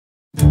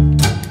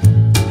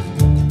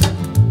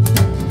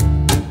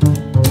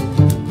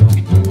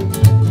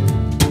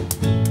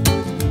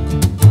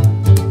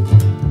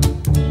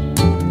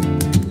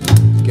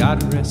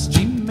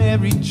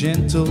merry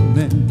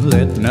gentlemen,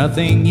 let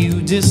nothing you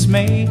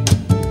dismay.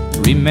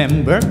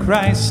 Remember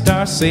Christ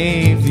our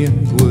Savior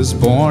was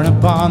born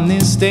upon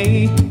this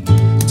day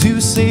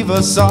to save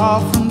us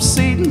all from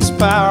Satan's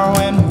power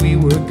when we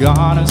were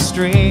gone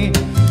astray.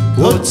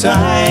 Oh,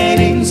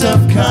 tidings of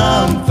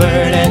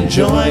comfort and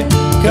joy,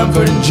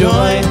 comfort and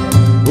joy.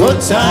 Oh,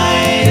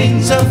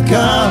 tidings of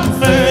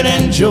comfort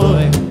and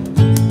joy.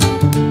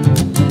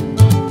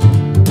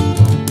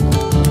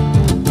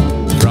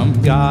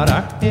 From God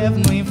our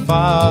Heavenly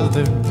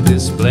Father,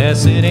 this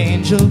blessed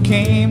angel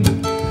came,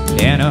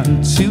 and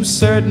unto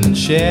certain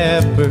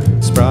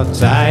shepherds brought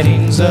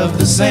tidings of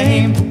the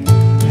same,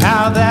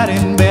 how that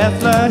in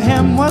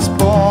Bethlehem was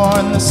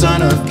born the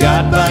Son of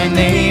God by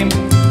name.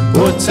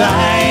 Oh,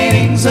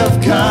 tidings of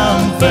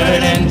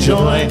comfort and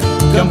joy,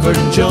 comfort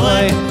and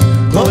joy.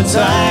 Oh,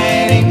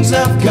 tidings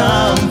of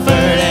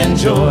comfort and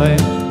joy.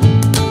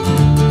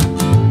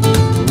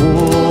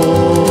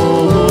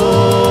 Oh,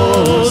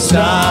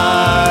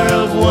 star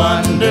of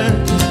wonder,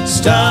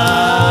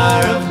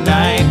 star of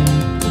night,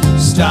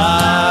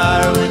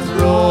 star with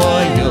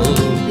royal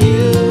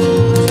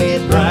beauty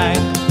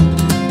bright,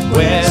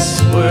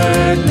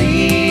 westward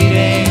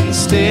leading,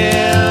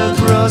 still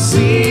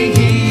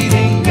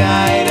proceeding,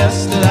 guide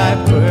us to thy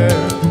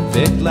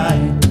perfect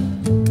light.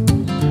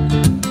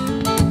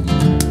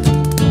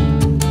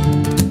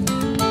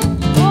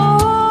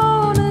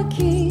 Born a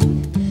king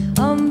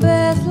on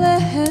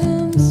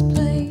Bethlehem's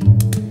plain,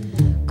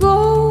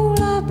 gold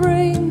I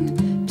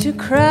bring to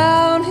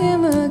crown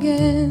him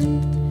again.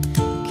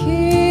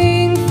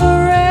 King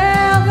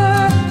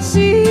forever,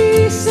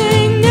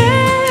 ceasing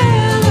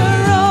never,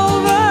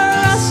 over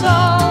us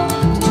all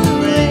to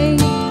reign.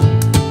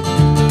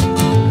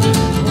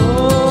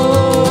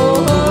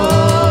 Oh,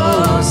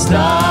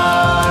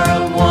 star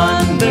of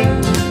wonder,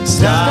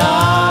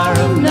 star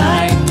of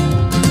night,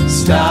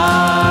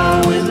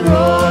 star with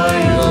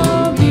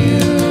royal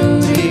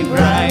beauty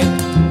bright,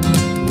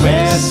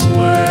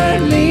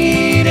 westward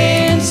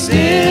leading,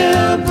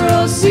 still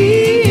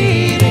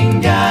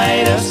proceeding,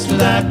 guide us to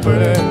thy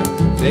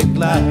perfect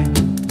light.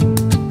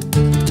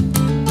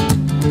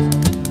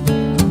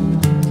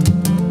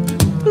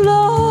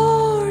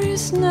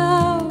 Glorious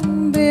now,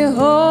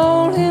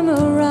 behold him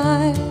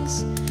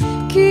arise,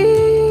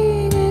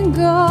 King and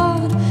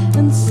God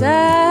and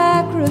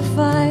sacrifice.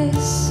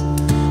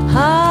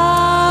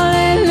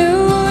 Hallelujah,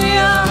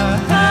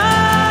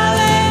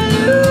 hallelujah,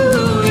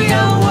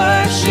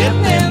 worship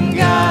him,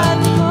 God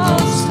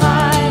most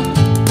high.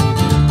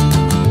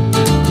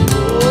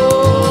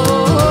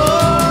 Oh,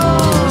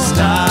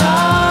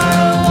 star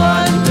of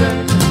wonder,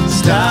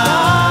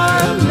 star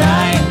of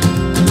night,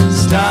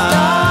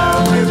 star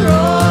with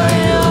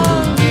royal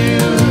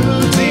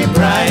beauty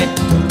bright,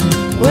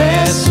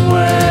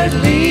 westward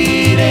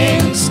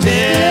leading,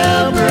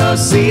 still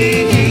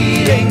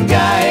proceeding,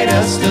 guide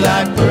us to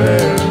thy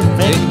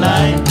perfect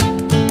light.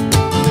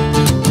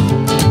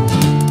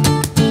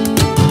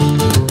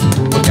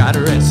 God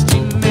rest ye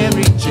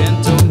merry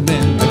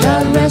gentlemen,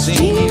 God rest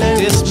ye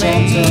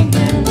dismay.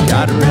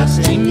 God rest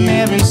ye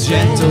merry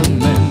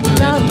gentlemen,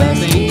 God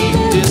rest ye